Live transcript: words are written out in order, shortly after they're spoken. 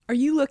Are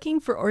you looking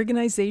for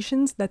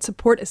organizations that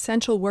support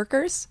essential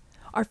workers?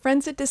 Our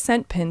friends at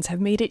Descent Pins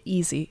have made it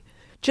easy.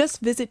 Just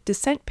visit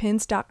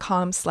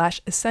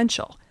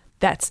descentpins.com/essential.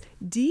 That's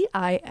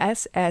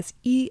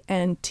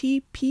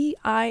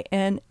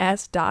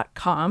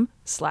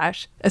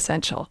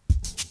DISSENTPINS.com/essential.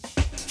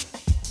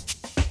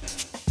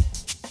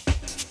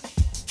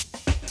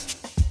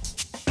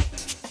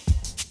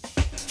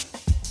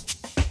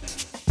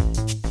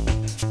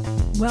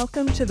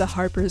 Welcome to the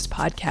Harper's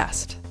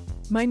Podcast.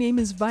 My name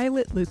is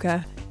Violet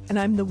Luca, and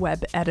I'm the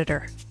web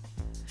editor.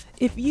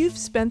 If you've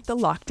spent the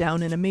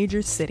lockdown in a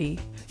major city,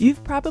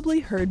 you've probably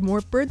heard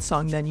more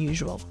birdsong than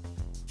usual.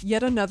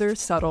 Yet another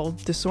subtle,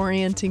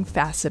 disorienting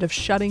facet of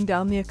shutting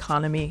down the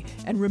economy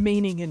and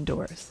remaining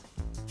indoors.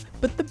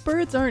 But the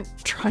birds aren't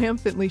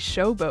triumphantly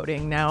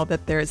showboating now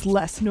that there's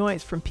less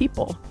noise from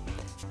people.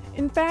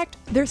 In fact,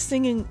 they're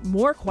singing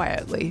more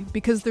quietly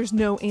because there's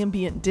no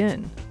ambient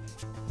din.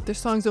 Their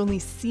songs only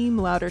seem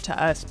louder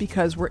to us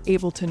because we're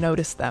able to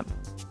notice them.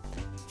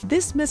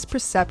 This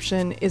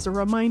misperception is a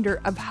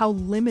reminder of how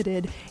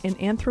limited an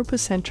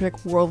anthropocentric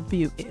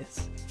worldview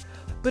is.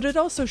 But it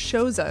also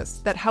shows us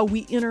that how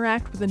we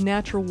interact with the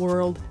natural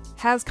world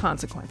has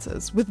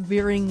consequences with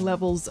varying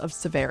levels of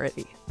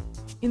severity.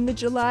 In the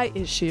July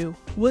issue,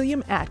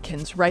 William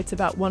Atkins writes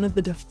about one of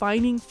the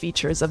defining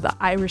features of the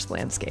Irish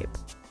landscape,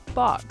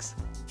 bogs.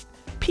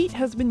 Peat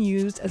has been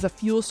used as a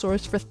fuel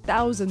source for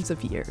thousands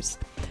of years,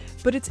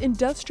 but its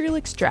industrial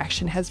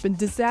extraction has been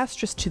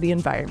disastrous to the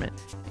environment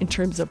in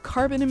terms of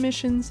carbon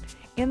emissions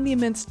and the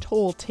immense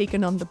toll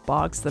taken on the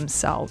bogs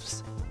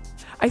themselves.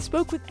 I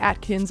spoke with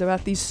Atkins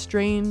about these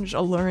strange,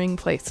 alluring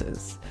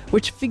places,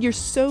 which figure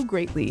so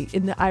greatly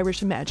in the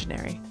Irish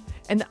imaginary,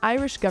 and the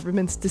Irish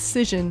government's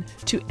decision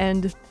to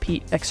end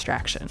peat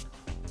extraction.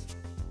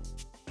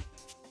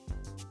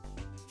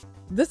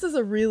 This is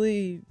a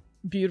really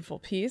beautiful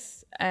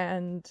piece,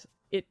 and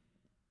it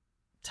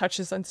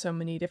touches on so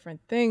many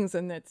different things,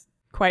 and it's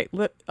quite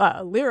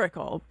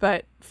lyrical.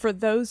 But for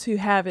those who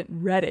haven't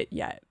read it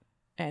yet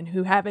and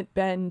who haven't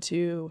been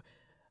to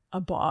a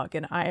bog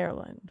in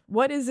Ireland,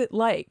 what is it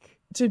like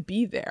to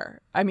be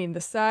there? I mean, the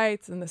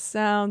sights and the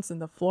sounds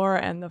and the flora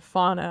and the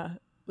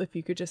fauna, if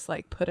you could just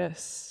put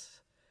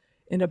us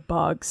in a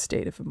bog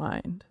state of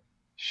mind.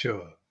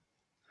 Sure.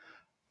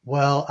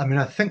 Well,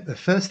 I think the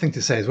first thing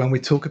to say is when we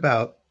talk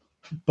about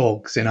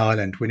bogs in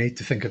Ireland, we need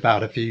to think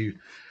about a few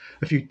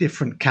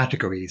different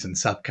categories and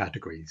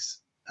subcategories.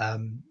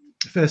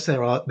 First,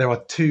 there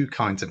are two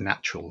kinds of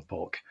natural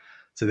bog.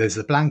 So there's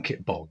the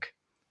blanket bog,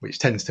 which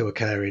tends to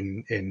occur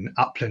in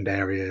upland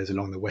areas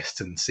along the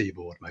western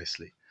seaboard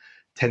mostly.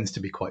 Tends to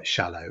be quite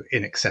shallow,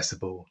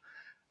 inaccessible,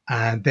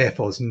 and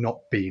therefore has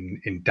not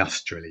been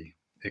industrially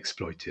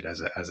exploited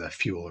as a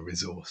fuel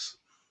resource.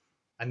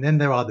 And then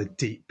there are the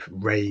deep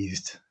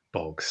raised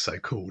bogs,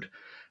 so-called,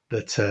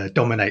 that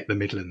dominate the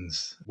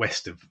Midlands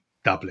west of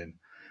Dublin,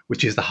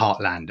 which is the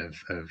heartland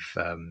of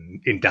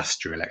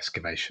industrial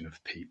excavation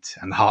of peat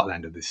and the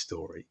heartland of this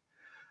story.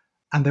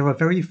 And there are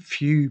very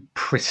few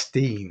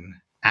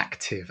pristine,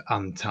 active,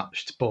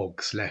 untouched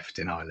bogs left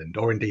in Ireland,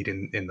 or indeed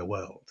in the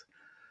world.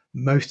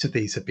 Most of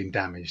these have been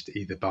damaged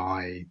either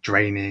by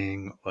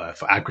draining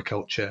for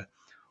agriculture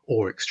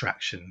or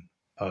extraction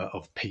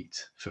of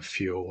peat for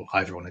fuel,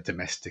 either on a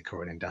domestic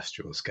or an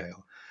industrial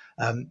scale.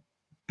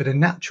 But a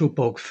natural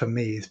bog for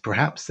me is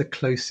perhaps the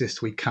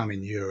closest we come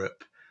in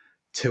Europe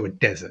to a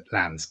desert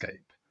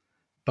landscape,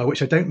 by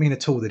which I don't mean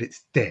at all that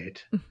it's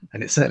dead,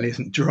 and it certainly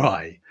isn't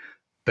dry,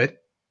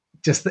 but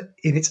just that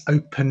in its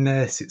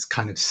openness, its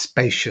kind of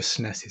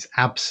spaciousness, its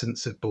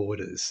absence of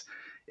borders,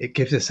 it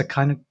gives us a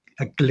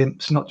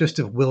glimpse, not just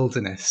of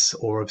wilderness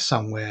or of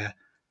somewhere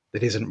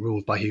that isn't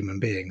ruled by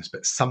human beings,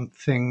 but some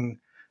kind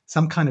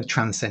of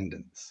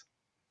transcendence.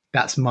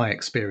 That's my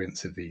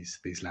experience of these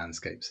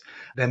landscapes.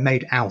 They're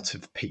made out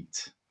of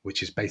peat,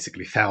 which is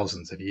basically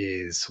thousands of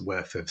years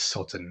worth of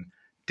sodden,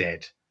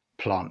 dead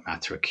plant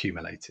matter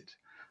accumulated.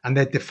 And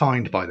they're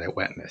defined by their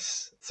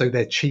wetness. So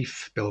their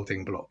chief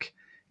building block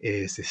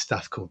is this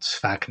stuff called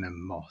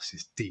sphagnum moss,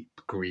 this deep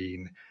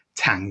green,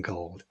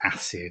 tangled,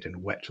 acid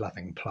and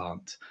wet-loving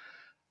plant.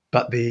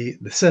 But the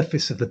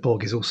surface of the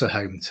bog is also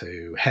home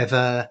to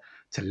heather,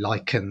 to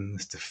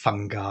lichens, to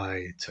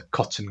fungi, to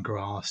cotton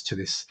grass, to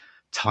this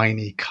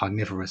tiny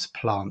carnivorous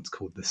plant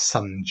called the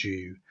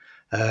sundew,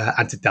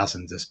 and to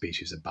dozens of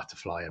species of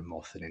butterfly and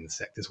moth and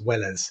insect, as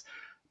well as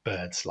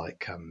birds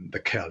like the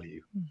curlew,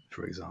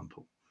 for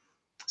example.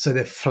 So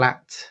they're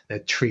flat, they're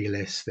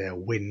treeless, they're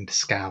wind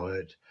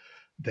scoured,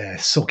 they're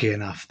soggy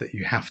enough that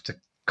you have to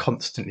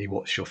constantly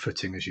watch your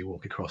footing as you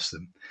walk across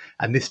them.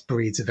 And this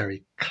breeds a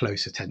very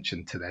close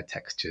attention to their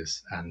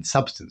textures and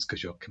substance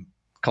because you're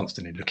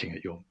constantly looking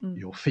at your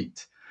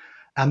feet.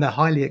 And they're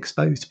highly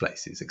exposed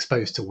places,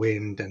 exposed to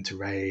wind and to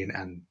rain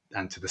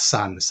and to the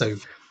sun. So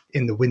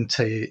in the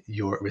winter,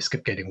 you're at risk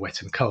of getting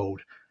wet and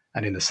cold.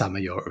 And in the summer,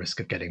 you're at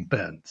risk of getting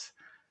burnt.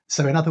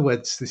 So in other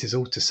words, this is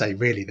all to say,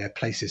 really, they're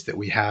places that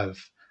we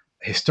have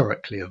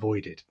historically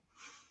avoided.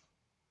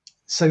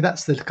 So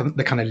that's the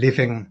kind of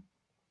living,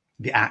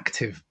 the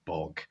active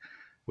bog.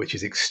 which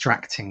is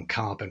extracting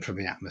carbon from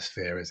the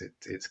atmosphere as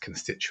its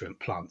constituent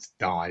plants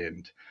die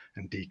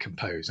and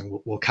decompose. And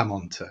we'll come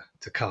on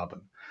to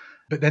carbon.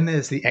 But then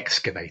there's the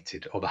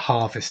excavated or the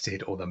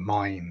harvested or the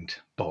mined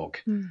bog.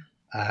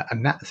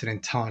 And that's an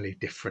entirely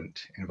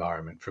different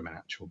environment from an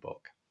actual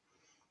bog.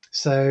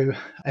 So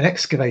an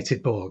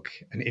excavated bog,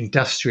 an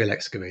industrial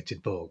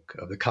excavated bog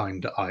of the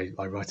kind that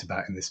I write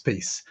about in this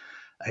piece,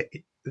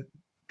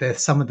 they're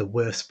some of the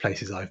worst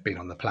places I've been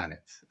on the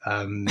planet.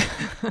 I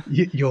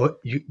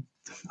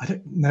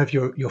don't know if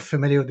you're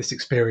familiar with this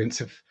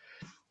experience of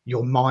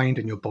your mind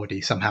and your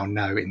body somehow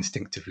know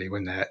instinctively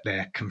when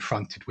they're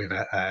confronted with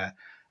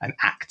an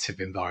act of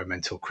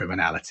environmental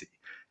criminality.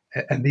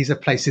 And these are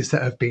places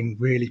that have been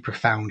really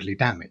profoundly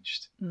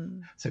damaged.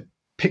 So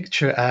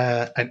picture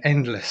an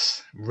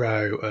endless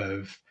row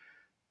of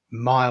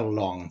 2-mile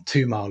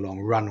long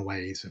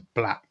runways of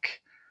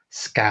black,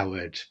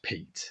 scoured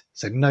peat.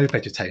 So no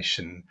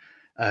vegetation,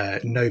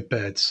 no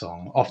bird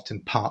song,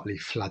 often partly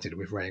flooded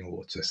with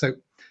rainwater. So,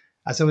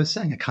 as I was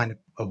saying, a kind of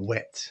a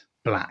wet,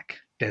 black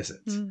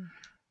desert,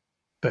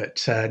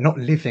 but not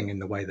living in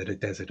the way that a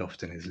desert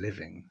often is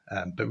living,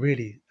 but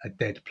really a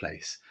dead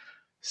place.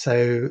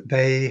 So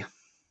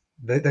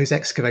those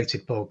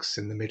excavated bogs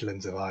in the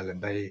Midlands of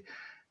Ireland,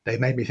 they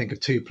made me think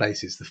of two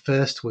places. The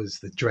first was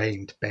the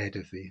drained bed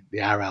of the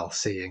Aral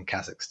Sea in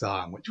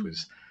Kazakhstan, which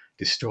was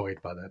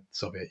destroyed by the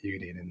Soviet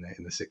Union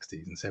in the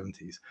 60s and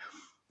 70s.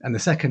 And the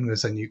second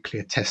was a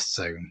nuclear test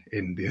zone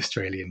in the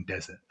Australian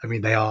desert. I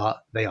mean, they are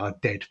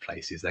dead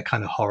places. They're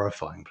kind of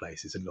horrifying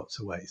places in lots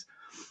of ways.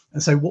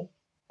 And so what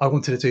I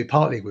wanted to do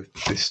partly with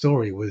this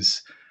story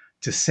was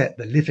to set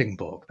the living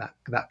bog,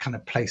 that kind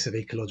of place of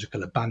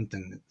ecological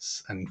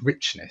abundance and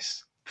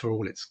richness for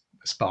all its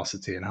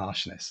sparsity and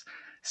harshness,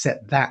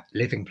 set that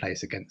living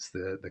place against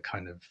the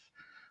kind of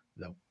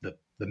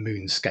the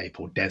moonscape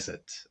or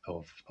desert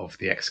of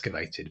the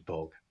excavated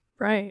bog.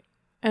 Right.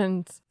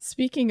 And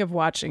speaking of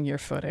watching your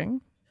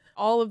footing,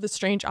 all of the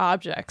strange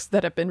objects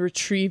that have been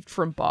retrieved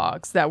from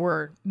bogs that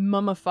were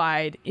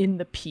mummified in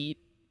the peat,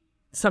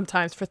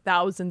 sometimes for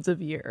thousands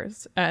of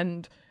years.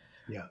 And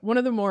one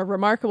of the more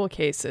remarkable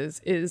cases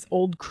is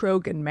Old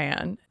Krogan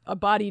Man, a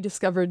body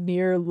discovered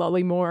near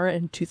Lullymore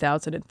in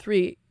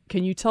 2003.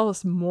 Can you tell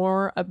us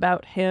more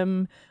about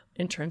him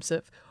in terms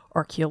of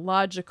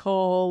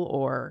archaeological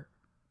or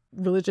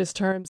religious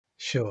terms?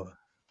 Sure.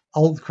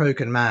 Old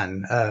Krogan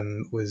Man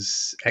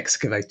was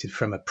excavated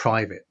from a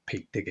private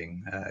peat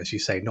digging, as you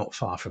say, not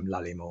far from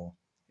Lullymore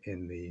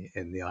in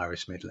the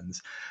Irish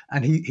Midlands.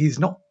 And he's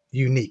not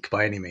unique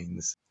by any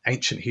means.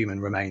 Ancient human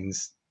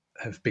remains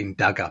have been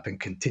dug up and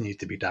continue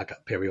to be dug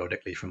up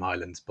periodically from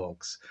Ireland's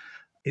bogs.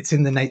 It's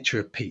in the nature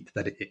of peat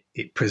that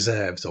it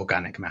preserves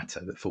organic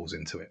matter that falls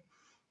into it.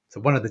 So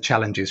one of the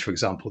challenges, for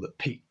example, that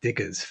peat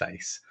diggers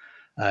face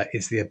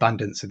is the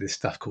abundance of this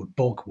stuff called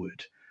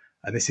bogwood.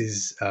 And this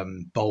is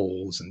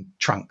boles and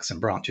trunks and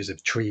branches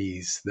of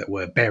trees that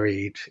were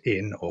buried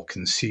in or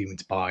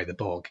consumed by the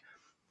bog,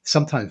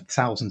 sometimes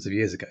thousands of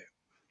years ago,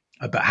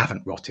 but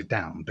haven't rotted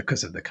down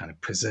because of the kind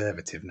of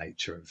preservative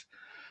nature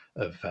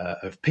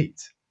of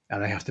peat.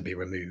 And they have to be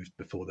removed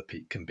before the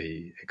peat can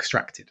be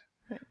extracted.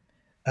 Right.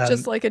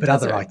 Just like a but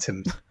desert. Other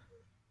items.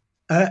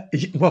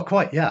 Well,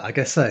 quite, yeah, I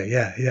guess so.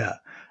 Yeah.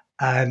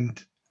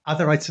 And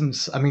other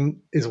items, I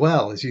mean, as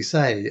well, as you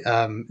say,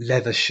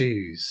 leather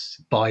shoes,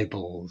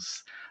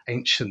 Bibles,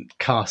 ancient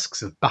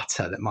casks of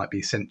butter that might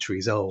be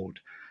centuries old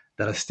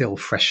that are still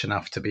fresh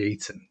enough to be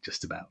eaten,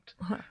 just about.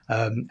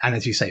 And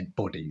as you say,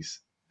 bodies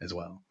as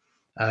well.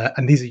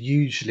 And these are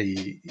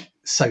usually,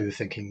 so the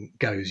thinking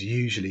goes,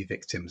 usually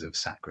victims of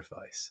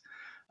sacrifice.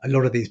 A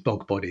lot of these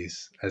bog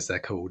bodies, as they're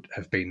called,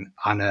 have been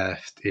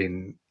unearthed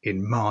in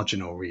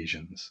marginal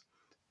regions,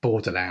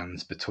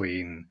 borderlands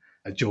between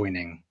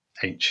adjoining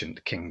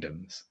ancient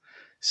kingdoms.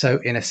 So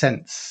in a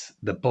sense,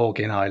 the bog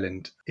in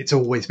Ireland, it's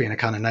always been a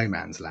kind of no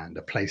man's land,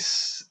 a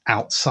place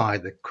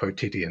outside the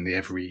quotidian, the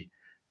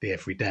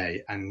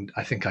everyday. And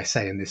I think I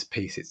say in this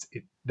piece,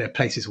 they're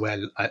places where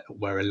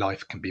a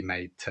life can be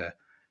made to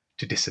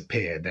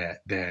disappear.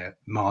 They're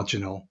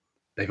marginal.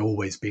 They've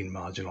always been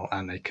marginal,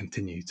 and they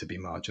continue to be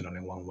marginal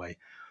in one way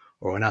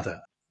or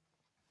another.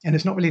 And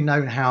it's not really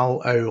known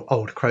how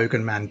Old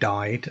Krogan Man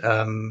died.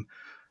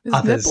 His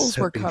Others nipples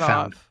have were been cut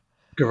found off.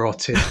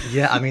 garroted.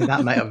 Yeah, I mean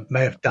that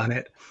may have done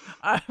it.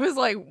 I was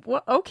like,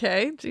 what?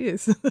 Okay,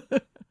 geez.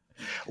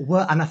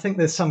 Well, and I think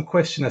there's some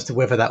question as to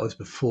whether that was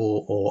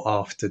before or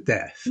after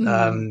death.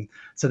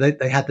 So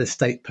they had the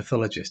state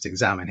pathologist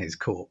examine his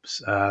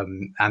corpse,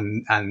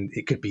 and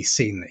it could be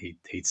seen that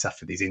he'd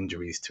suffered these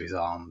injuries to his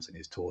arms and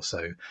his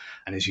torso,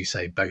 and as you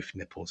say, both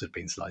nipples had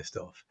been sliced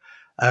off.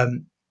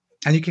 And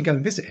you can go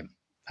and visit him,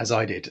 as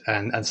I did,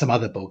 and some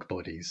other bog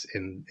bodies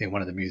in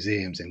one of the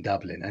museums in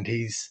Dublin, and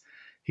he's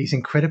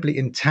incredibly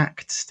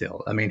intact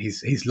still. I mean,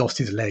 he's lost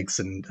his legs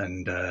and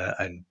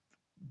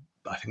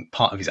I think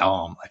part of his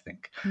arm,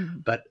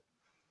 but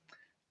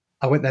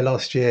I went there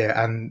last year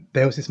and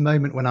there was this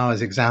moment when I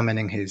was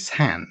examining his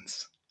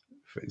hands,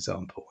 for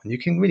example, and you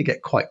can really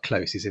get quite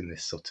close. He's in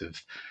this sort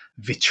of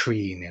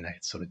vitrine in a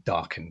sort of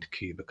darkened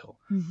cubicle.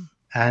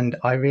 And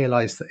I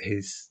realized that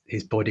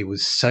his body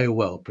was so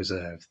well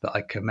preserved that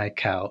I could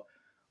make out,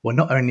 well,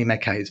 not only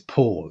make out his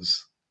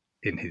paws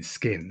in his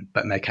skin,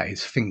 but make out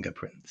his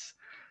fingerprints.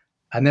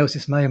 And there was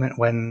this moment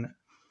when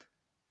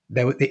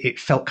it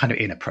felt kind of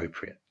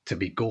inappropriate to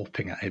be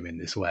gawping at him in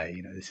this way.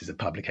 You know, this is a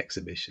public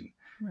exhibition.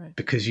 Right.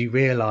 Because you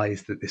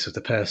realize that this was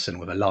a person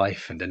with a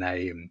life and a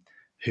name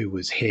who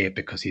was here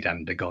because he'd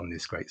undergone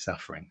this great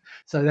suffering.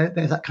 So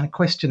there's that kind of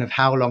question of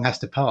how long has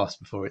to pass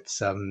before it's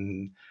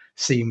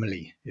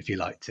seemly, if you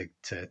like,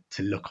 to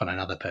look on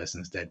another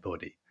person's dead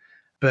body.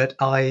 But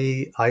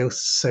I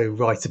also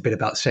write a bit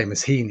about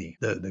Seamus Heaney,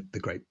 the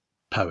great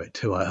poet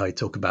who I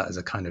talk about as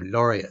a kind of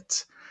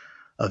laureate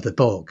of the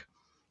bog.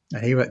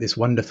 And he wrote this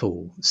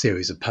wonderful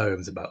series of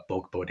poems about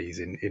bog bodies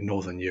in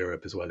Northern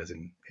Europe as well as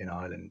in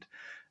Ireland.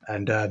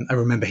 And I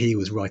remember he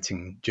was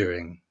writing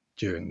during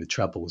the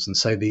Troubles. And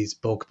so these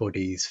bog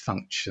bodies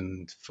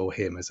functioned for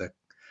him as a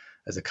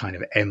kind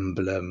of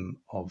emblem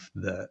of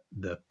the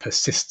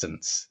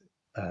persistence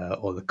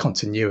or the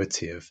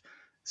continuity of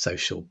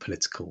social,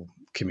 political,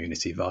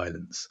 community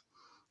violence.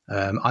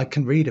 I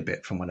can read a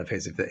bit from one of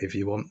his if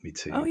you want me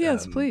to. Oh,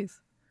 yes, please.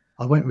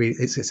 I won't read.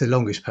 It's a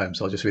longish poem,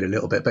 so I'll just read a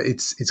little bit. But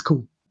it's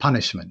called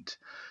Punishment.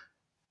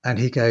 And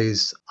he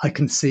goes, I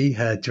can see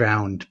her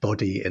drowned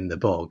body in the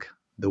bog,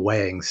 the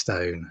weighing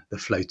stone, the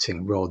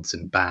floating rods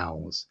and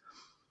boughs.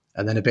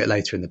 And then a bit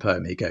later in the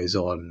poem, he goes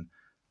on,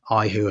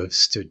 I who have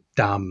stood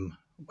dumb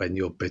when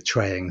your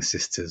betraying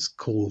sisters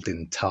called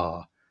in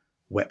tar,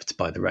 wept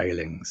by the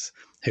railings,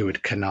 who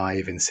would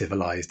connive in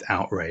civilized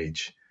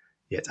outrage,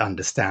 yet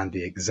understand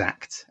the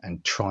exact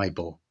and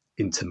tribal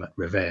intimate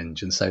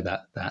revenge. And so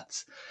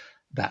that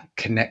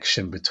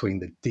connection between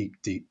the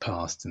deep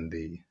past and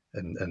the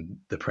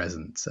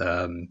present,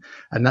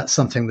 and that's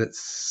something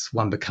that's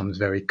one becomes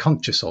very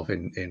conscious of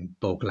in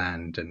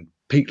Bogland and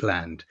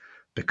peatland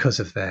because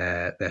of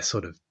their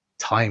sort of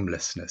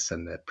timelessness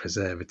and their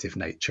preservative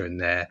nature and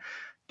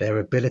their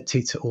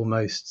ability to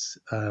almost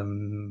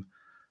halt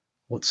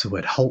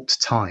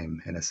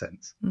time in a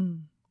sense.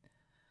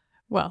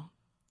 Well,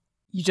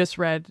 you just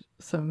read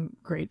some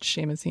great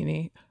Seamus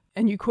Heaney,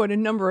 and you quote a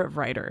number of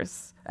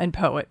writers and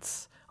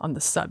poets on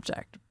the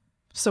subject.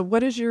 So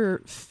what is your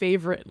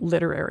favorite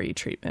literary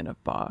treatment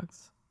of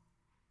bogs?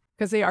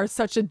 Because they are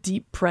such a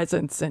deep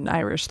presence in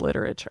Irish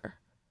literature.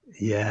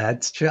 Yeah,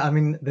 it's true. I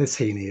mean, there's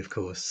Heaney, of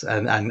course,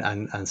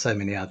 and so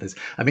many others.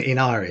 I mean, in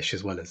Irish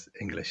as well as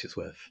English, is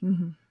worth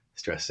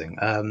stressing.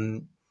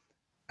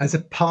 As a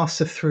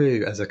passer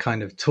through, as a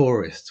kind of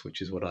tourist,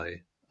 which is what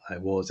I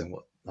was and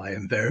what I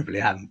invariably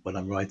am when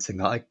I'm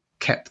writing, I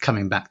kept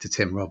coming back to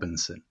Tim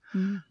Robinson,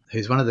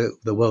 who's one of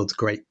the world's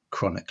great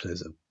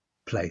chroniclers of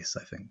place,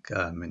 I think,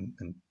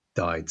 and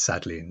died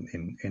sadly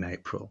in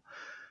April.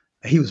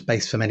 He was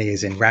based for many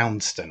years in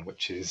Roundston,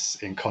 which is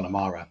in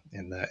Connemara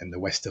in the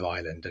west of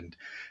Ireland,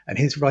 and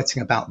his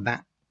writing about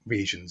that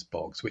region's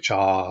bogs, which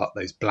are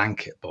those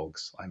blanket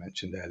bogs I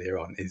mentioned earlier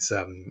on,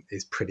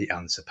 is pretty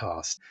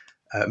unsurpassed.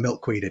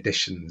 Milkweed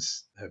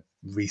Editions have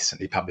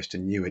recently published a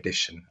new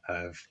edition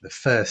of the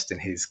first in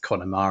his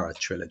Connemara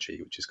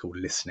trilogy, which is called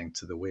Listening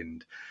to the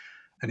Wind,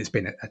 and it's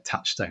been a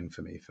touchstone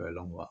for me for a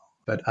long while.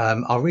 But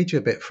I'll read you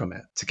a bit from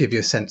it to give you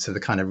a sense of the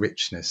kind of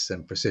richness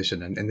and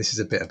precision. And this is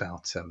a bit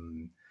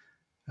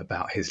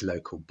about his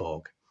local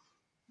bog.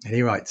 And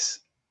he writes,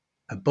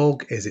 a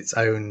bog is its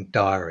own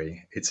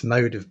diary. Its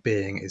mode of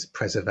being is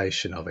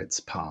preservation of its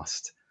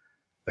past.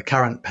 The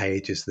current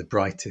page is the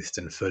brightest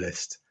and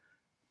fullest,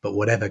 but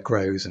whatever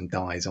grows and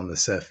dies on the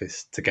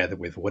surface, together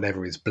with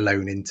whatever is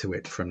blown into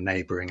it from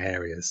neighbouring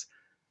areas,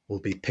 will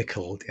be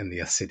pickled in the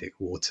acidic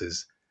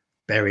waters,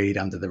 buried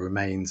under the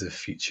remains of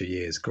future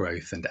years'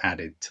 growth and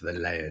added to the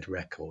layered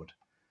record.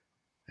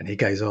 And he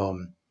goes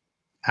on,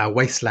 our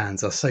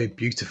wastelands are so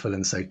beautiful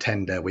and so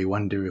tender, we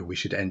wonder if we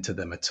should enter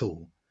them at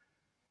all.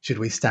 Should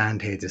we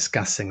stand here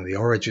discussing the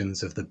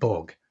origins of the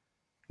bog,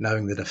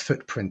 knowing that a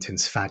footprint in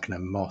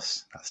sphagnum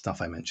moss, that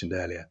stuff I mentioned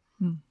earlier,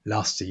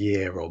 lasts a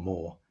year or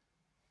more,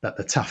 that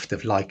the tuft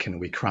of lichen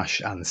we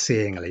crush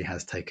unseeingly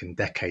has taken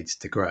decades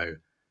to grow.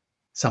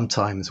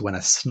 Sometimes when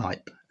a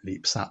snipe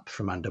leaps up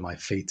from under my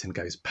feet and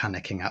goes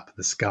panicking up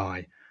the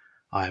sky,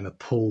 I am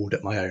appalled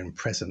at my own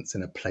presence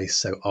in a place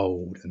so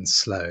old and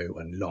slow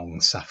and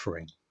long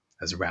suffering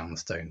as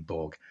Roundstone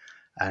Bog.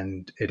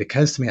 And it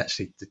occurs to me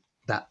actually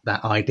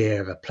that idea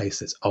of a place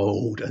that's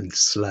old and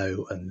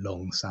slow and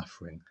long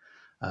suffering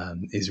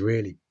is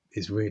really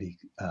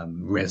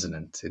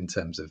resonant in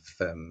terms of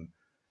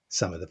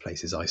some of the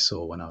places I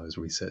saw when I was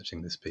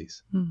researching this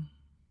piece.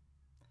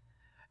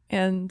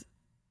 And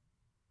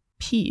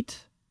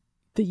peat,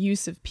 the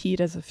use of peat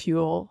as a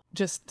fuel,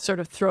 just sort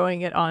of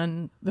throwing it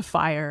on the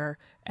fire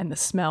and the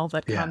smell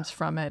that comes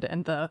from it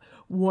and the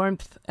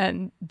warmth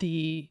and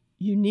the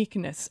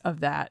uniqueness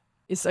of that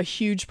is a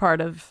huge part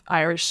of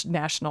Irish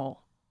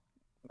national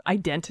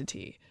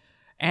identity.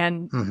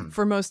 And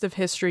for most of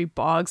history,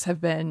 bogs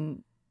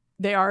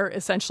they are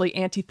essentially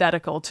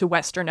antithetical to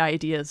Western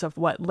ideas of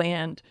what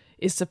land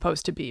is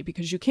supposed to be,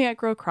 because you can't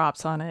grow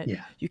crops on it.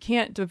 You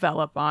can't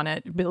develop on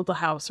it, build a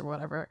house or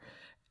whatever.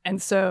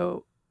 And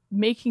so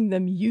making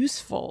them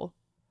useful,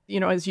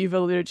 as you've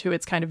alluded to,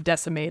 it's kind of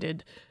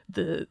decimated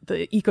the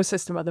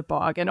ecosystem of the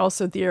bog. And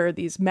also there are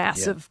these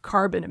massive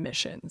carbon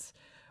emissions.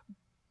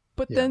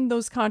 But then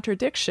those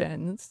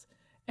contradictions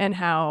and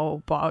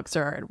how bogs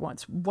are at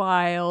once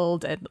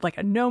wild and like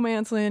a no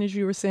man's land, as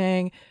you were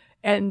saying,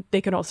 and they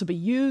can also be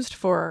used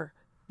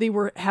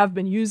have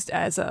been used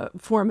as a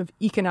form of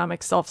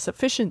economic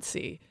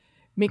self-sufficiency,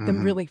 make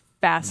them really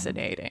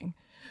fascinating.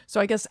 So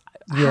I guess,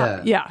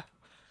 I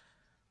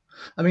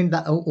mean,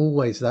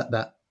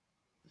 that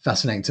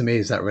fascinating to me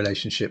is that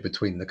relationship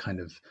between the kind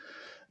of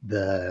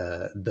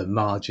the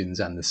margins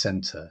and the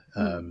center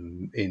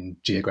in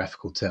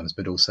geographical terms,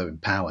 but also in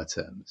power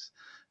terms.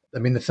 I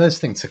mean, the first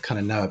thing to kind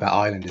of know about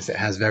Ireland is it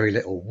has very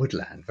little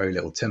woodland, very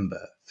little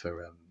timber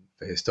for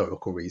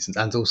historical reasons,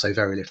 and also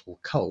very little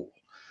coal.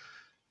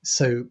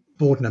 So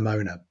Bord na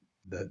Móna,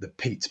 the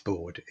peat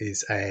board,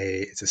 it's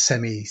a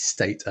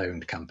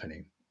semi-state-owned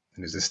company, and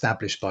it was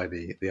established by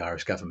the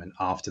Irish government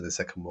after the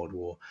Second World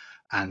War,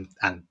 and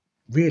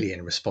really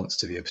in response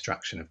to the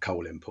obstruction of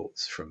coal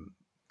imports from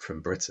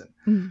Britain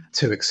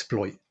to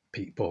exploit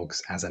peat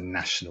bogs as a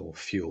national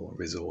fuel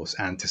resource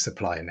and to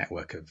supply a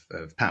network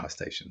of power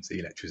stations, the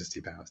electricity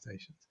power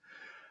stations.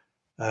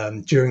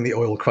 During the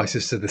oil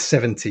crisis of the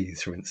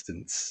 70s, for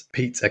instance,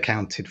 peat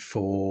accounted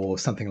for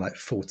something like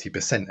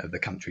 40% of the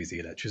country's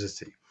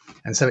electricity.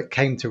 And so it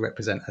came to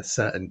represent a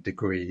certain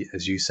degree,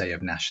 as you say,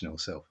 of national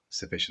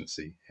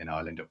self-sufficiency in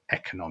Ireland, of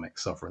economic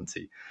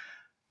sovereignty.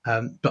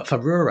 But for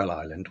rural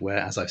Ireland, where,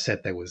 as I've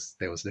said, there was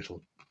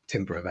little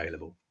timber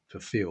available for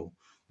fuel,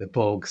 the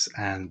bogs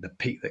and the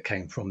peat that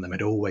came from them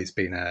had always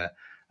been a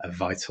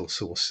vital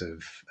source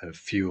of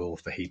fuel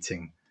for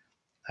heating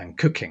and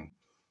cooking.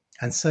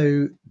 And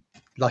so,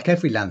 like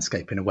every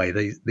landscape in a way,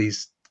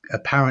 these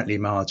apparently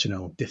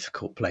marginal,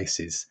 difficult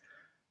places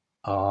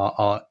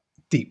are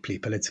deeply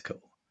political.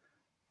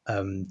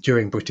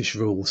 During British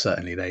rule,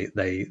 certainly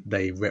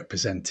they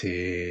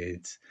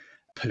represented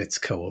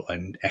political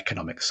and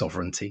economic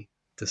sovereignty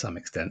to some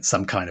extent,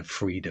 some kind of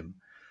freedom.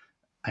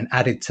 And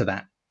added to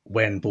that,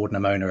 when Bord na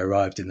Móna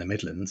arrived in the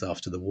Midlands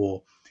after the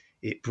war,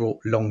 it brought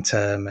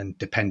long-term and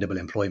dependable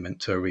employment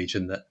to a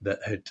region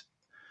that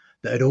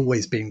had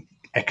always been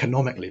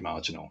economically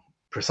marginal,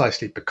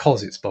 precisely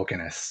because its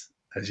bogginess,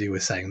 as you were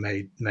saying,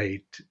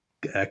 made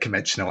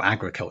conventional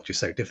agriculture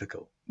so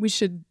difficult. We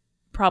should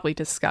probably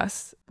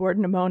discuss Bord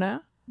na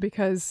Móna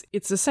because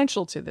it's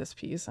essential to this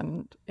piece,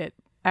 and it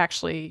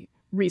actually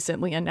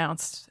recently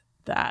announced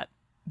that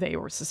they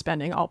were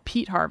suspending all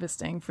peat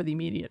harvesting for the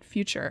immediate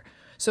future.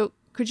 So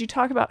could you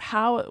talk about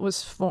how it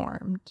was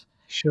formed?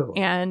 Sure.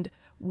 And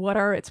what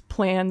are its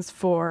plans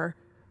for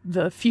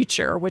the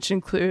future, which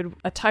include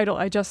a title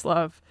I just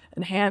love,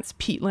 Enhanced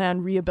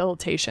Peatland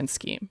Rehabilitation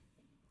Scheme.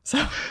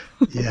 So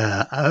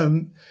yeah.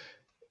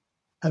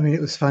 I mean,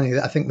 it was funny.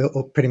 I think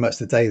that pretty much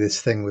the day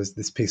this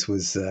piece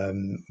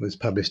was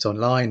published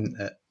online,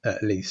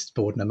 at least,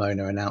 Bord na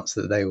Móna announced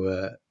that they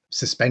were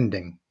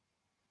suspending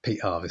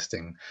peat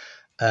harvesting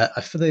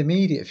for the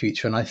immediate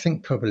future, and I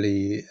think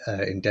probably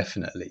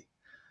indefinitely.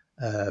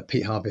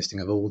 Peat harvesting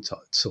of all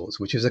sorts,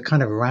 which is a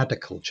kind of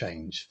radical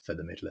change for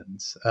the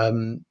Midlands.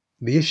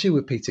 The issue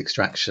with peat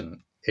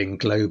extraction in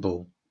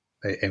global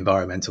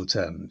environmental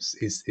terms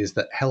is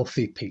that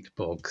healthy peat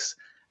bogs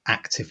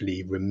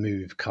actively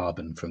remove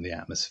carbon from the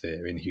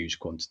atmosphere in huge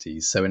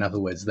quantities. So in other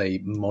words,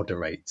 they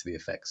moderate the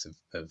effects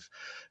of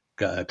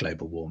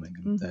global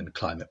warming and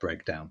climate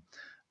breakdown.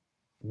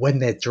 When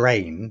they're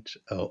drained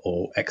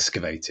or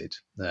excavated,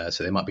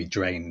 so they might be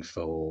drained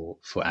for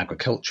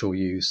agricultural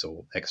use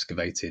or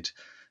excavated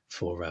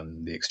for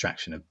the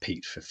extraction of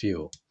peat for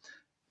fuel,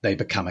 they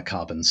become a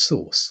carbon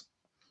source.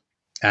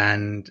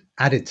 And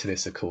added to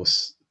this, of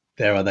course,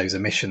 there are those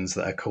emissions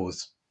that are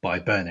caused by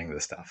burning the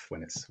stuff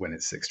when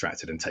it's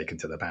extracted and taken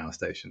to the power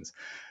stations.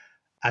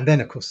 And then,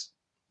 of course,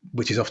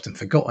 which is often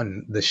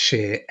forgotten, the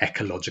sheer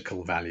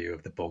ecological value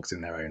of the bogs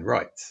in their own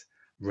right.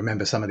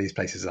 Remember, some of these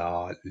places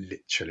are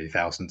literally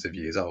thousands of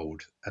years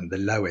old, and the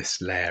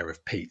lowest layer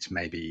of peat,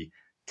 maybe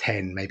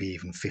 10, maybe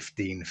even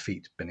 15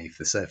 feet beneath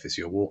the surface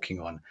you're walking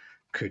on,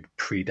 could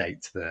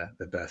predate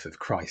the birth of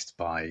Christ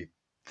by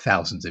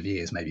thousands of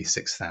years, maybe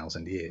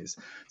 6,000 years.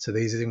 So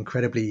these are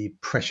incredibly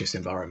precious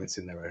environments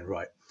in their own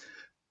right.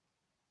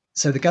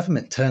 So the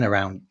government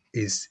turnaround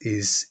is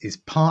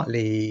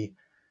partly,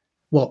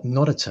 well,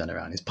 not a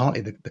turnaround. It's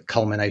partly the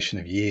culmination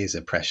of years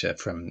of pressure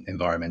from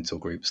environmental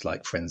groups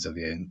like Friends of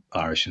the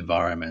Irish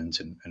Environment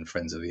and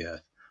Friends of the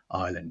Earth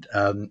Ireland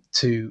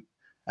to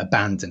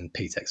abandon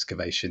peat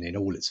excavation in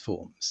all its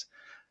forms.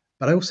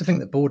 But I also think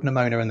that Bord na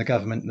Móna and the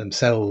government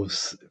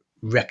themselves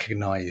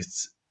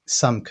recognised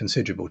some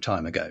considerable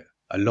time ago,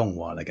 a long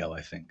while ago,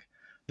 I think,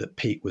 that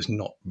peat was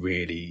not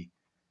really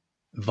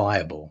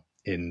viable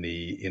in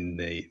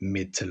the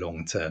mid to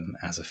long term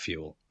as a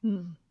fuel.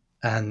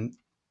 And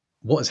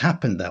what has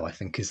happened, though, I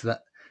think, is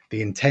that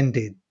the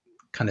intended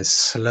kind of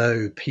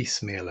slow,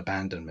 piecemeal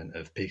abandonment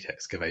of peat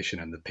excavation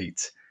and the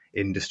peat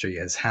industry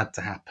has had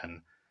to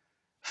happen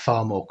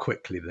far more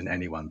quickly than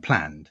anyone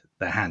planned.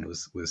 Their hand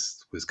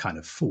was kind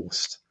of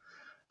forced.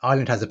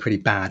 Ireland has a pretty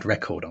bad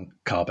record on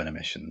carbon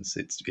emissions.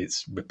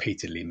 It's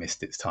repeatedly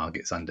missed its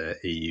targets under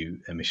EU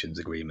emissions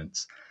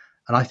agreements,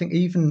 and I think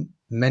even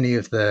many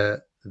of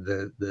the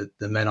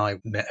men I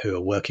met who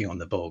are working on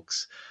the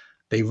bogs,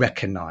 they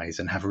recognise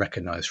and have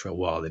recognised for a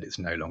while that it's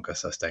no longer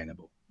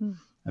sustainable. Mm.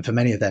 And for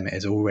many of them, it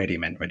has already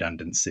meant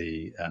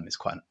redundancy. It's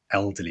quite an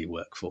elderly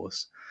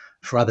workforce.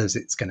 For others,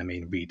 it's going to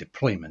mean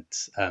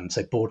redeployment.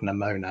 So Borden and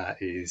Mona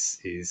is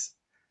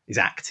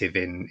active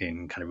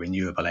in kind of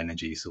renewable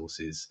energy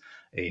sources,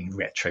 in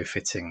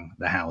retrofitting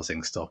the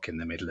housing stock in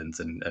the Midlands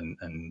and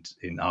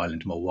in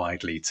Ireland more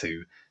widely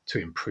to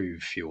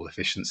improve fuel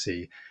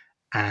efficiency,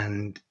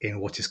 and in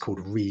what is called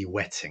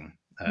re-wetting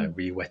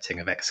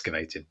of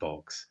excavated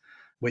bogs,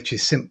 which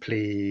is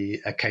simply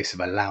a case of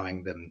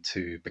allowing them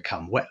to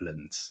become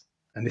wetlands.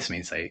 And this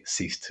means they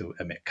cease to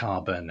emit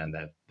carbon and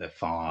they're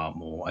far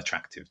more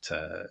attractive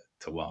to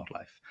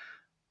wildlife.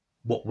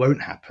 What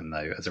won't happen,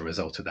 though, as a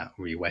result of that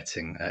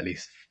re-wetting, at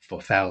least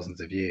for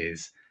thousands of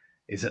years,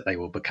 is that they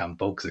will become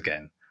bogs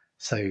again.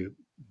 So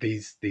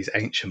these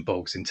ancient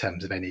bogs, in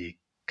terms of any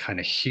kind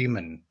of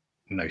human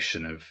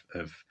notion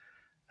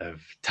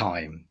of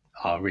time,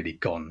 are really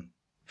gone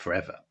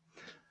forever.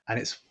 And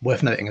it's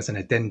worth noting as an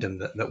addendum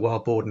that while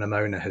Borden and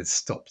Mona has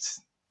stopped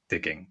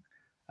digging,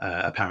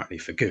 apparently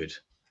for good,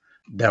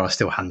 there are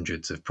still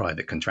hundreds of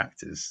private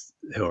contractors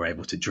who are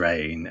able to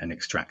drain and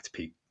extract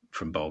peat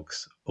from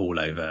bogs all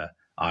over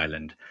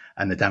Ireland.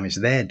 And the damage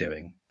they're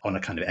doing on a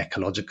kind of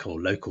ecological,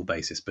 local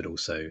basis, but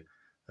also,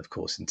 of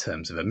course, in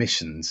terms of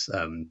emissions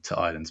to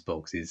Ireland's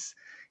bogs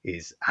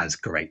is as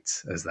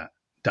great as that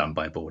done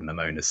by Borden and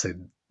Mona. So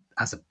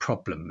as a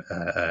problem,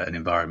 an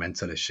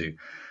environmental issue,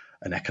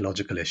 an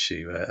ecological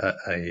issue,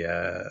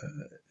 a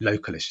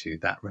local issue,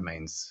 that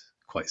remains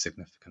quite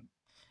significant.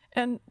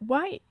 And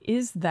why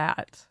is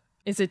that?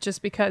 Is it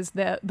just because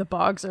the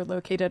bogs are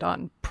located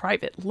on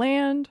private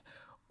land,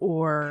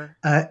 or?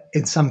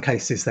 In some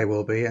cases there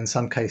will be. In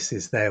some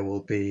cases there will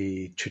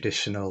be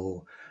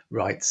traditional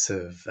rights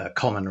of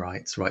common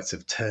rights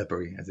of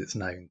turbary, as it's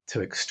known,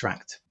 to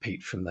extract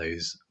peat from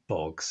those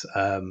bogs.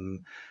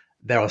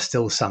 There are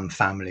still some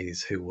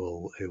families who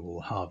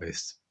will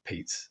harvest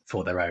peat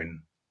for their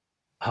own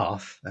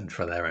hearth and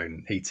for their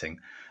own heating.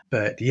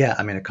 But yeah,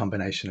 I mean, a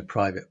combination of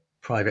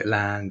private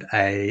land,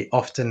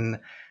 often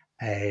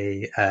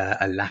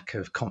a lack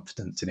of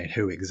confidence in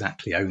who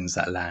exactly owns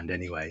that land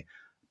anyway.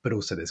 But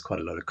also there's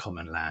quite a lot of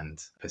common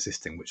land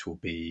persisting, which will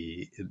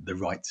be the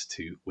rights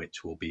to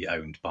which will be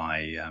owned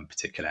by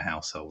particular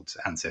households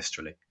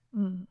ancestrally.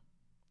 Mm.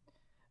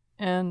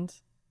 And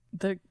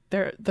the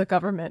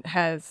government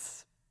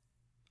has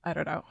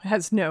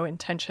no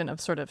intention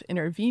of sort of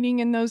intervening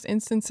in those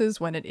instances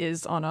when it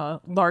is on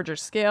a larger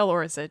scale,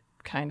 or is it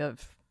kind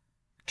of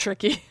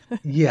tricky?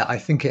 Yeah, I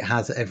think it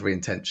has every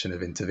intention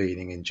of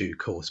intervening in due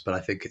course, but I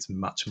think it's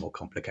much more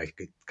complicated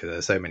because there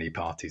are so many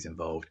parties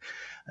involved.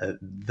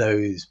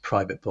 Those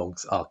private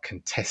bogs are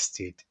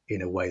contested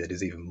in a way that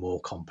is even more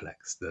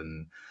complex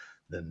than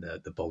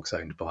the bogs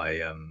owned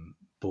by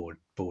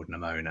Borden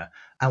and Mona.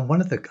 And one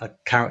of the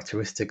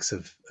characteristics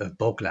of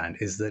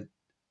bogland is that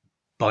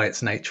by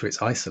its nature,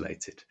 it's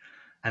isolated.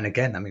 And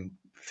again, I mean,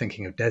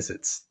 thinking of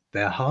deserts,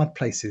 they're hard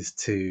places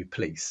to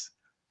police.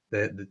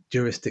 The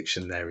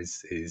jurisdiction there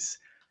is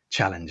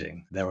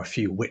challenging. There are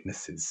few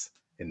witnesses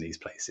in these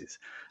places.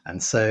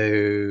 And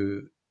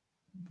so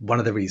one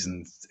of the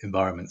reasons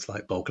environments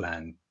like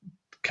bogland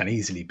can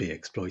easily be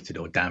exploited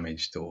or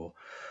damaged or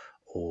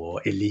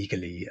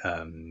illegally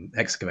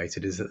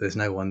excavated is that there's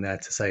no one there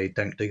to say,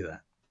 don't do that.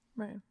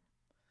 Right.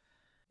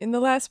 In the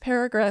last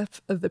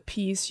paragraph of the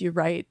piece, you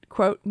write,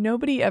 quote,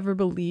 "Nobody ever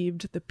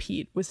believed the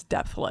peat was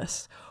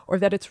deathless, or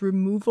that its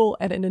removal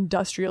at an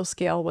industrial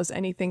scale was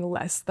anything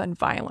less than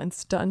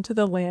violence done to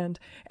the land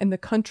and the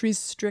country's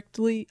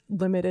strictly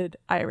limited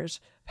Irish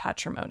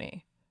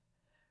patrimony.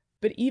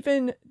 But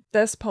even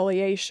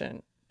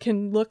despoliation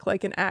can look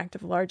like an act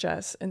of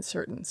largesse in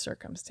certain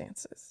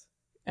circumstances,"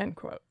 end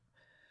quote.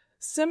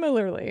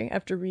 Similarly,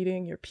 after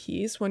reading your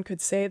piece, one could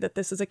say that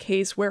this is a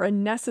case where a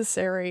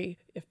necessary,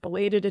 if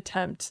belated,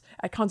 attempt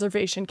at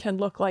conservation can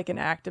look like an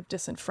act of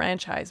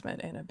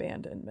disenfranchisement and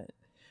abandonment.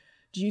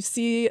 Do you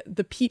see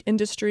the peat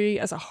industry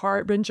as a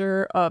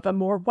harbinger of a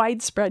more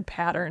widespread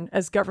pattern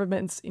as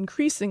governments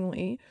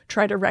increasingly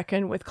try to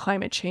reckon with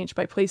climate change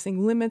by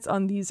placing limits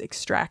on these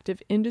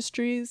extractive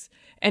industries?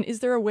 And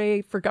is there a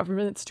way for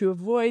governments to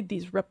avoid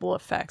these ripple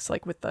effects,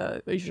 like with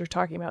as you're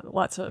talking about,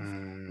 lots of,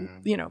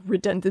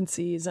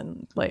 redundancies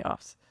and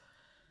layoffs?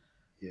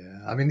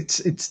 Yeah, I mean,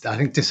 it's. I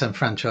think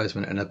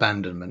disenfranchisement and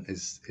abandonment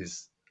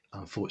is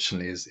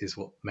unfortunately is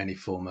what many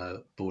former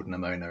Borden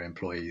and Mona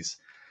employees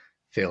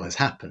feel has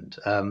happened,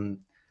 and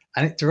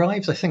it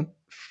derives, I think,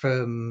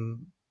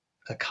 from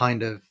a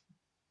kind of,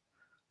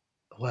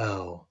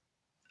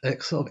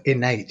 a sort of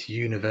innate,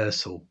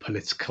 universal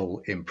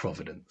political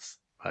improvidence,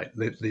 right?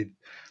 The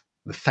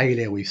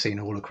failure we've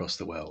seen all across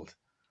the world,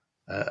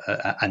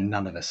 and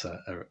none of us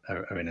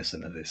are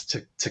innocent of this,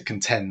 to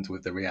contend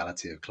with the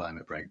reality of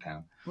climate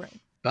breakdown. Right.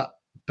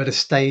 But a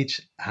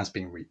stage has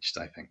been reached,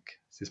 I think,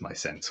 this is my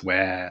sense,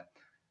 where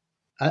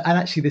And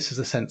actually, this was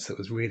a sense that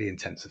was really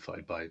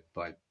intensified by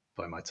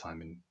my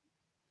time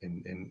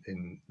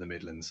in the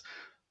Midlands.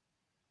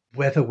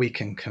 Whether we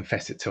can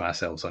confess it to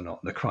ourselves or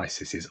not, the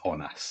crisis is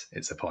on us.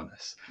 It's upon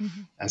us.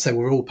 Mm-hmm. And so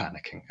we're all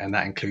panicking. And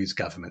that includes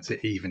governments.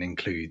 It even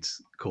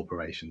includes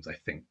corporations, I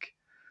think,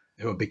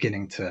 who are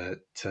beginning to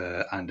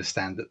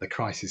understand that the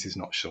crisis is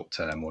not short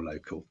term or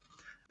local,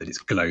 that it's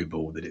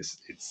global, that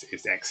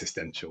it's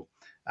existential.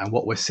 And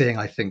what we're seeing,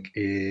 I think,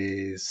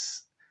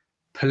 is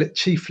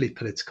chiefly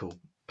political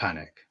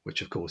panic,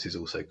 which of course is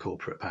also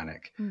corporate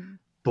panic,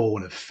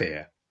 born of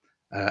fear.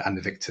 And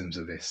the victims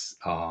of this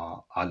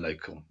are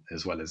local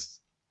as well as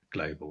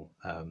global.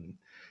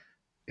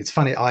 It's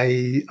funny.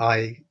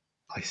 I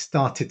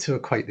started to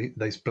equate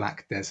those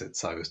black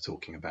deserts I was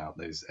talking about,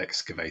 those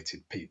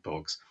excavated peat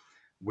bogs,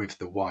 with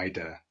the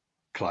wider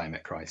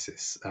climate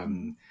crisis,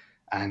 and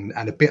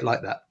a bit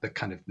like that, the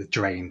kind of the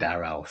drained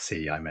Aral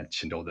Sea I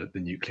mentioned, or the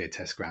nuclear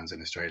test grounds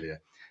in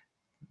Australia.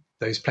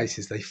 Those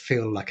places, they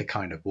feel like a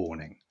kind of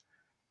warning.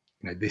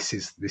 This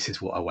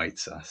is what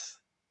awaits us: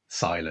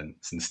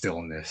 silence and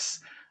stillness,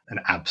 an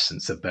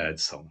absence of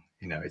birdsong.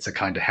 It's a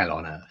kind of hell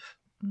on earth.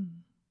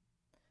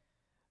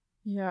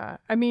 Yeah,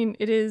 I mean,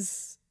 it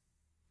is.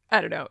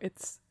 I don't know.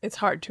 It's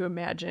hard to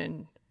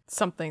imagine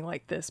something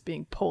like this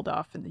being pulled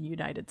off in the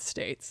United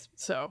States.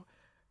 So,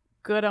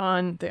 good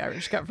on the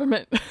Irish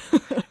government.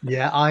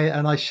 Yeah,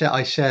 I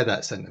share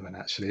that sentiment.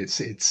 Actually,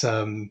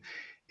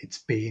 it's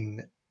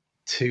been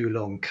too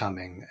long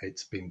coming.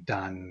 It's been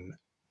done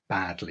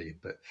badly,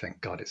 but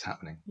thank God it's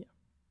happening. Yeah.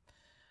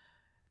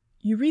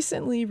 You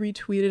recently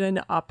retweeted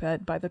an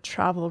op-ed by the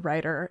travel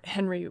writer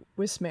Henry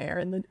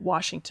Wismayer in the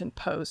Washington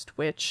Post,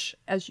 which,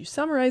 as you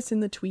summarized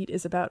in the tweet,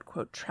 is about,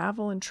 quote,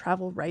 travel and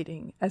travel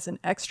writing as an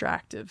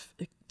extractive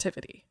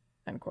activity,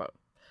 end quote.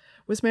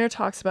 Wismayer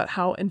talks about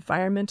how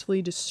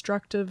environmentally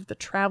destructive the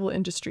travel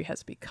industry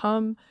has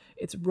become,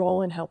 its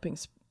role in helping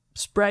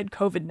spread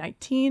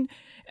COVID-19,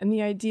 and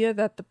the idea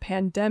that the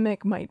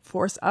pandemic might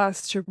force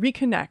us to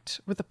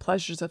reconnect with the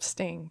pleasures of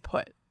staying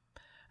put.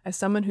 As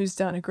someone who's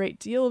done a great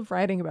deal of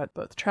writing about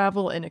both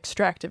travel and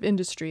extractive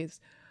industries,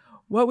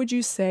 what would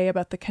you say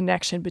about the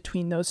connection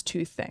between those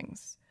two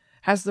things?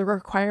 Has the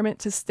requirement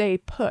to stay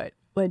put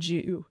led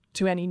you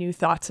to any new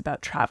thoughts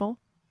about travel?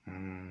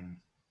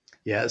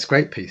 Yeah, it's a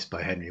great piece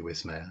by Henry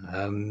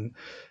Wismayer.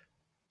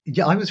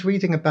 Yeah, I was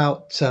reading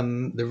about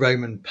the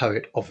Roman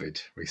poet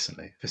Ovid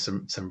recently for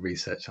some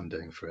research I'm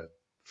doing for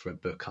a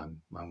book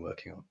I'm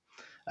working on.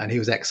 And he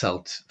was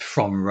exiled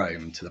from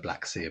Rome to the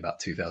Black Sea about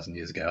 2,000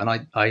 years ago.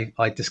 And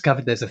I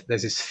discovered there's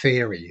this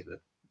theory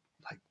that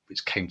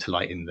which came to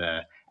light in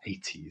the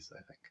 80s,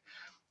 I think.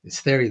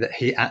 This theory that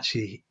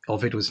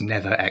Ovid was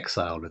never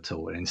exiled at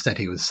all, and instead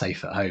he was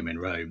safe at home in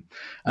Rome,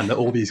 and that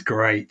all these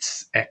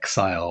great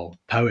exile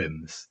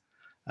poems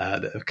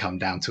that have come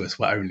down to us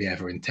were only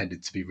ever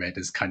intended to be read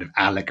as kind of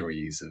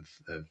allegories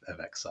of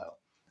exile.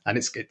 And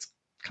it's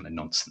kind of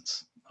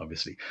nonsense,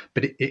 obviously.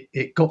 But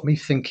it got me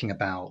thinking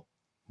about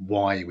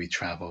why we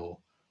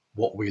travel,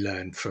 what we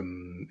learn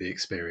from the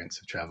experience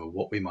of travel,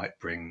 what we might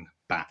bring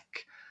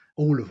back,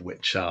 all of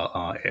which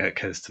are it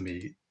occurs to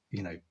me,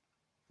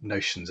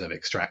 notions of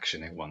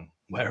extraction in one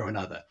way or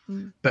another.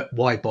 But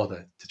why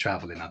bother to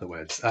travel, in other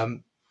words?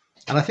 And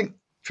I think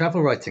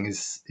travel writing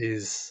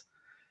is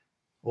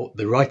or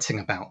the writing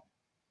about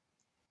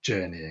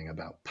journeying,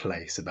 about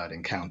place, about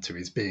encounter,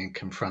 is being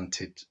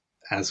confronted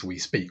as we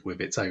speak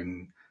with its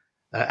own,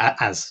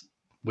 as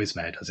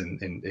Wismayer does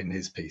in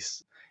his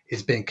piece,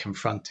 is being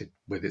confronted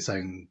with its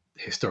own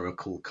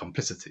historical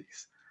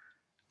complicities.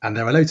 And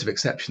there are loads of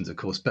exceptions, of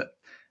course, but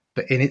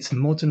in its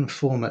modern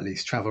form, at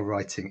least, travel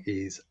writing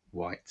is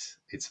white,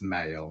 it's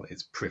male,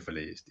 it's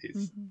privileged,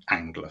 it's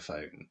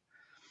Anglophone.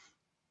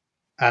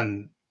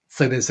 And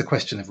so there's a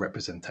question of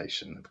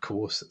representation, of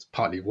course. It's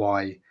partly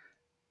why,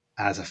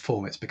 as a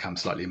form, it's become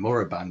slightly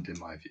moribund, in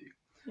my view.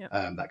 Yep.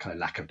 That kind of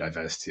lack of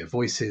diversity of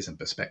voices and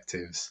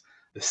perspectives,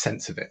 the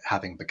sense of it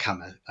having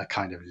become a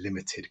kind of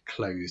limited,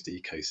 closed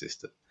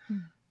ecosystem.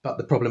 But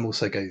the problem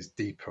also goes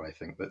deeper, I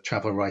think, that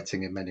travel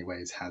writing in many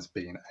ways has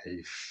been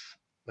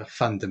a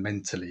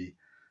fundamentally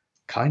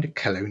kind of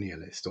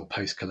colonialist or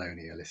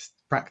post-colonialist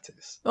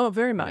practice. Oh,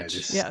 very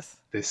much, yes.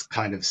 This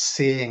kind of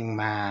seeing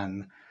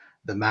man,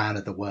 the man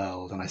of the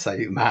world, and I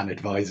say man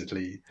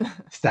advisedly,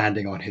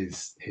 standing on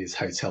his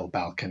hotel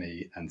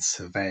balcony and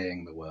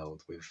surveying the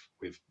world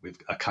with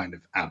a kind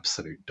of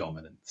absolute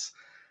dominance.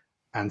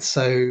 And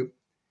so,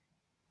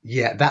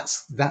 yeah,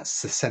 that's the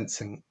sense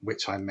in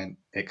which I meant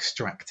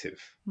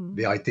extractive.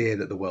 The idea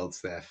that the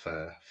world's there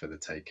for the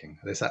taking.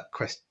 There's that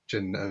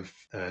question of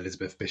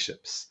Elizabeth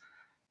Bishop's,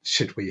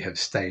 should we have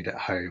stayed at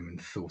home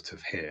and thought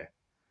of here?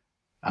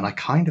 And I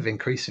kind of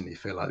increasingly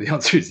feel like the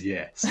answer is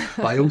yes.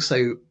 But I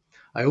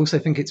also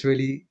think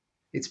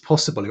it's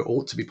possible, it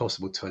ought to be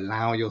possible, to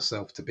allow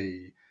yourself to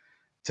be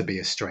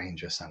a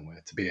stranger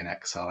somewhere, to be in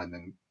exile, and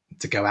then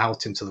to go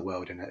out into the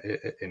world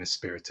in a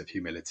spirit of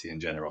humility and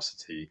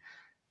generosity,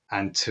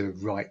 and to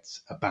write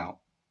about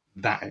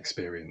that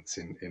experience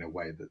in a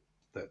way that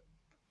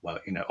well,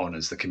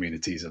 honors the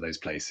communities of those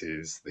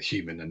places, the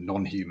human and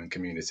non-human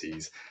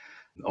communities,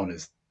 and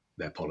honors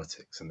their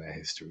politics and their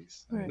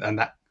histories. Right. And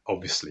that,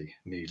 obviously,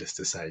 needless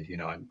to say,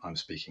 I'm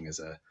speaking as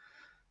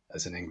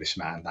an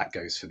Englishman, that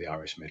goes for the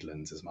Irish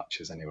Midlands as much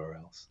as anywhere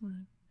else. Right.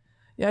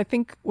 Yeah, I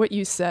think what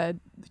you said,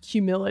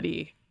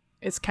 humility,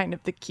 is kind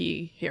of the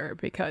key here,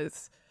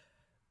 because,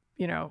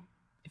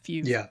 if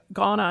you've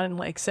gone on,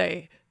 like,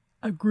 say,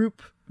 a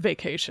group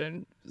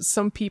vacation,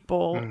 some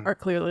people are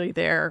clearly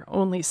there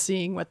only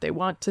seeing what they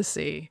want to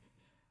see,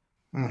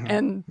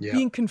 and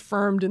being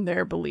confirmed in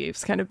their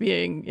beliefs, kind of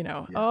being,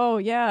 oh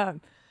yeah,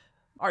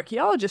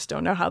 archaeologists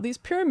don't know how these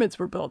pyramids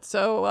were built,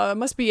 so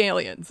must be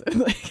aliens.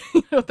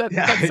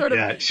 That sort of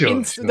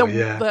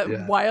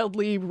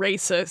wildly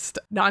racist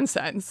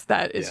nonsense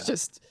that is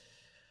just,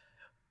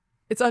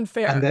 it's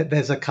unfair. And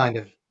there's a kind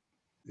of,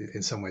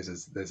 in some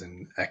ways, there's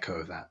an echo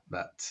of that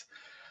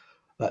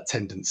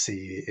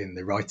tendency in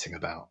the writing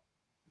about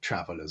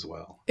travel as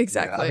well.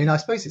 Exactly. I mean, I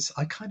suppose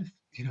I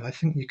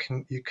think you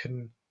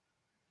can,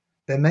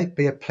 there may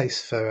be a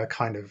place for a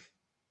kind of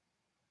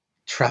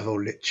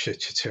travel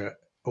literature,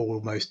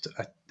 almost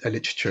a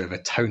literature of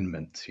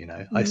atonement,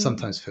 I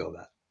sometimes feel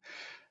that.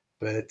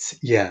 But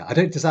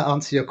does that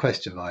answer your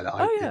question,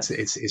 Violet?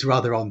 It's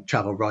rather on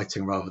travel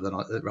writing rather than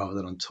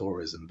on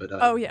tourism. But no,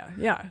 I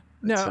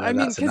mean,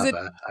 that's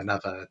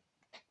another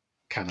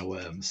can of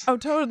worms. Oh,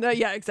 totally.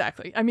 Yeah,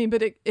 exactly. I mean,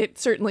 but it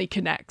certainly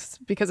connects,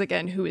 because,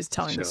 again, who is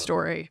telling the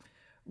story?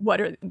 What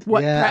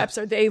perhaps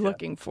are they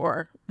looking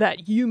for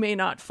that you may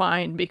not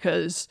find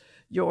because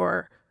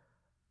you're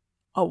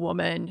a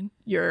woman,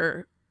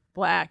 you're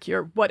Black,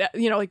 you're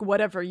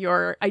whatever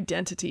your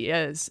identity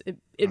is,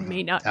 it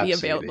may not be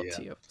available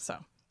to you. So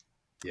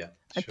I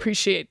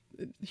appreciate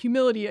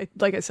humility.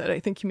 Like I said,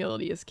 I think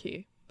humility is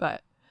key.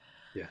 But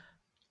yeah,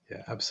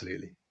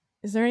 absolutely.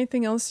 Is there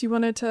anything else you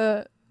wanted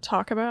to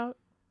talk about?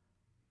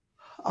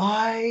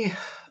 I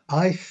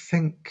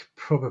think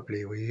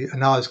probably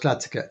and I was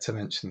glad to get to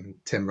mention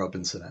Tim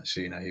Robinson,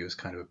 actually. He was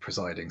kind of a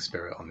presiding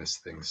spirit on this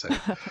thing.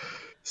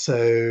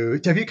 So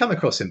have you come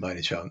across him by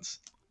any chance?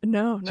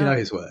 No. Do you know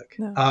his work?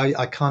 No.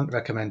 I can't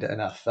recommend it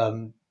enough.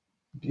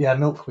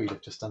 Milkweed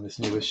have just done this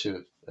new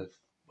issue of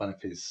one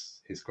of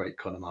his great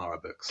Connemara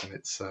books, and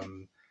it's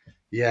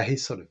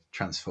he's sort of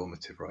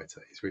transformative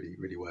writer. He's really,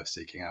 really worth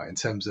seeking out in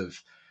terms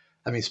of,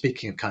 I mean,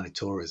 speaking of kind of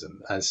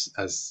tourism as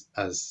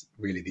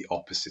really the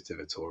opposite of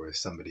a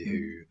tourist,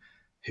 somebody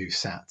who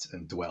sat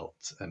and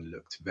dwelt and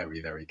looked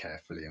very, very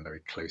carefully and very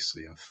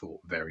closely and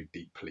thought very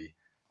deeply,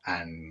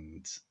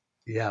 and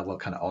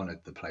kind of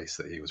honoured the place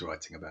that he was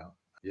writing about.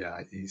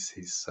 Yeah, he's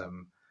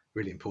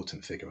really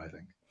important figure, I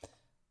think.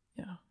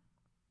 Yeah.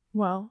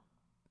 Well,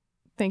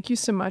 thank you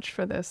so much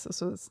for this. This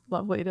was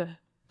lovely to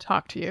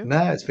talk to you.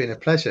 No, it's been a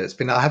pleasure.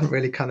 I haven't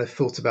really kind of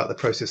thought about the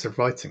process of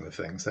writing the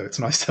thing, so it's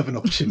nice to have an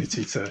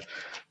opportunity to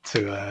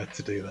do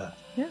that.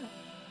 Yeah.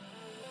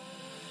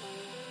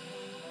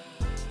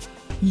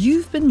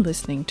 You've been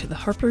listening to the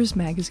Harper's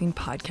Magazine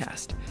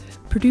podcast,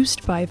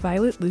 produced by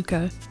Violet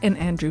Luca and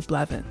Andrew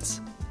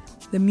Blevins.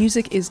 The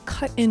music is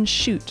Cut and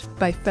Shoot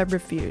by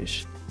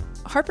Febrifuge.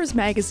 Harper's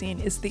Magazine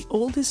is the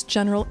oldest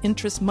general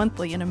interest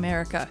monthly in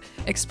America,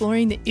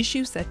 exploring the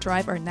issues that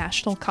drive our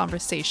national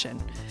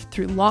conversation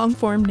through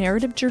long-form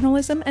narrative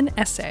journalism and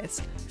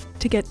essays.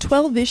 To get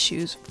 12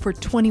 issues for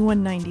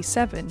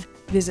 $21.97,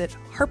 visit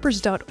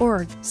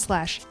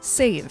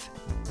harpers.org/save.